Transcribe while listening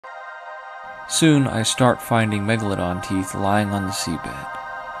Soon I start finding Megalodon teeth lying on the seabed.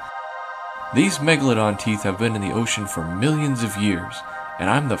 These Megalodon teeth have been in the ocean for millions of years, and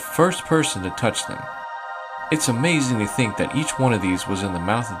I'm the first person to touch them. It's amazing to think that each one of these was in the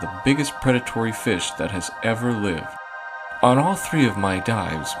mouth of the biggest predatory fish that has ever lived. On all 3 of my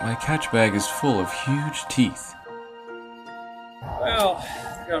dives, my catch bag is full of huge teeth. Well,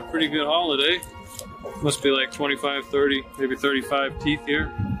 got a pretty good haul today. Must be like 25, 30, maybe 35 teeth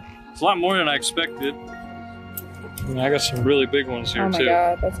here. It's a lot more than I expected. And I got some really big ones here too. Oh my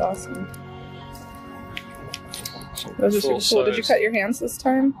god, that's awesome. Those are super cool. Did you cut your hands this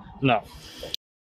time? No.